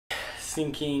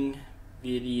syncing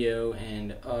video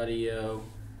and audio.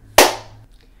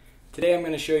 Today I'm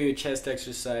going to show you a chest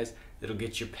exercise that'll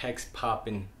get your pecs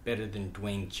popping better than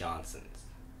Dwayne Johnson's.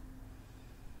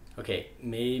 Okay,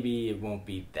 maybe it won't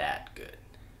be that good,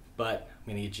 but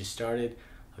I'm going to get you started.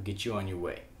 I'll get you on your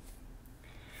way.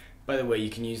 By the way, you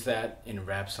can use that in a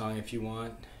rap song if you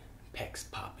want. Pecs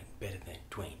popping better than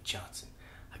Dwayne Johnson.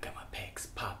 I got my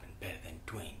pecs popping better than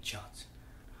Dwayne Johnson.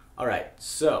 Alright,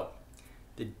 so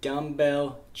the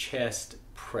dumbbell chest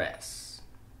press.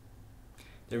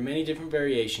 There are many different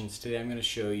variations. Today I'm going to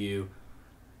show you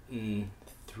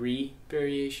 3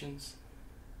 variations,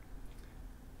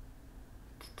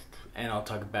 and I'll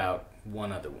talk about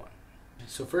one other one.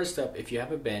 So first up, if you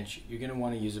have a bench, you're going to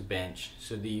want to use a bench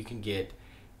so that you can get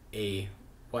a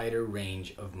wider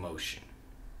range of motion.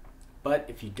 But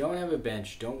if you don't have a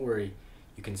bench, don't worry,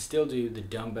 you can still do the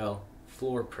dumbbell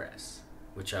floor press,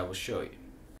 which I will show you.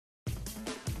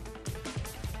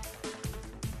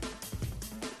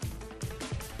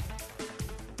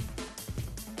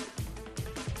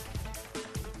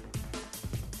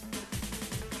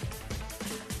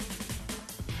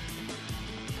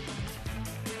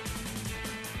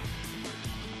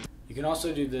 You can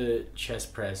also do the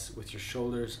chest press with your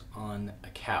shoulders on a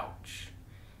couch.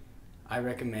 I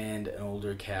recommend an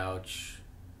older couch,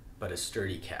 but a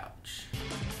sturdy couch.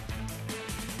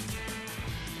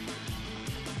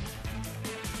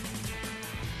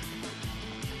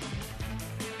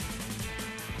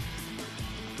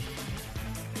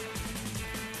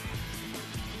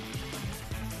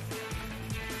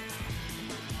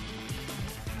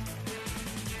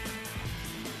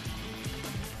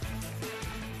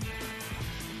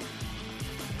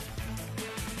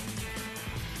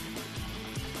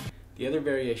 The other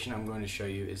variation I'm going to show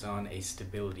you is on a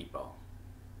stability ball.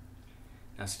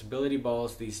 Now, stability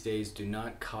balls these days do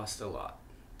not cost a lot,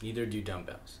 neither do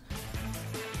dumbbells.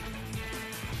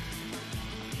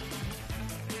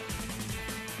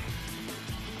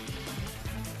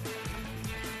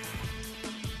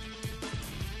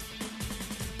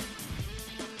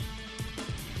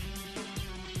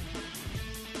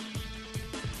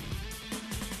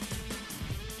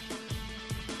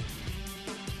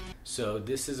 So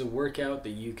this is a workout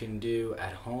that you can do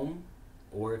at home,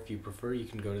 or if you prefer, you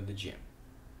can go to the gym.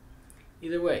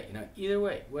 Either way,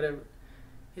 whatever.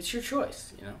 It's your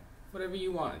choice, whatever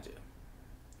you want to do.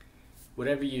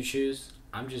 Whatever you choose,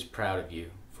 I'm just proud of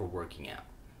you for working out,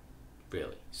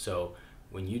 really. So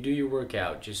when you do your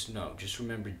workout, just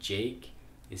remember Jake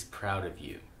is proud of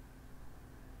you.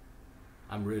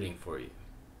 I'm rooting for you.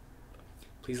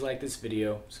 Please like this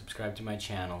video, subscribe to my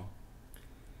channel,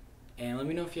 and let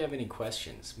me know if you have any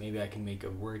questions. Maybe I can make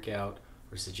a workout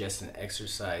or suggest an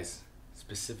exercise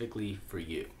specifically for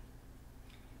you.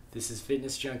 This is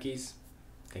Fitness Junkies.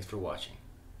 Thanks for watching.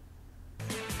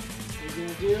 What you're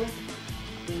going to do,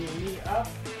 bring your knee up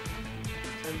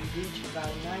so you reach about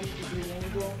a 90-degree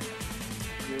angle.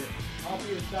 Your top of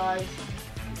your thighs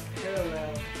is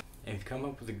parallel. And if you come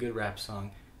up with a good rap song,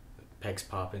 pecs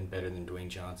popping better than Dwayne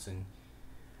Johnson,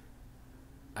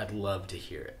 I'd love to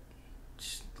hear it.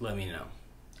 Just let me know.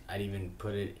 I'd even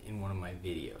put it in one of my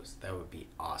videos. That would be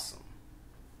awesome.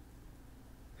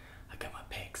 I got my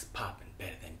pecs popping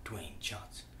better than Dwayne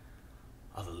Johnson.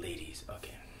 All the ladies.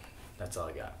 Okay, that's all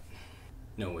I got.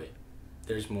 No, wait.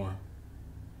 There's more.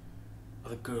 All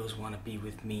the girls want to be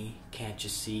with me. Can't you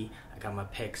see? I got my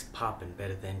pecs popping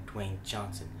better than Dwayne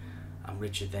Johnson. I'm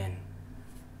richer than...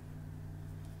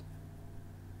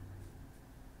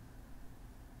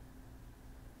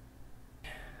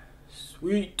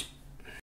 Sweet.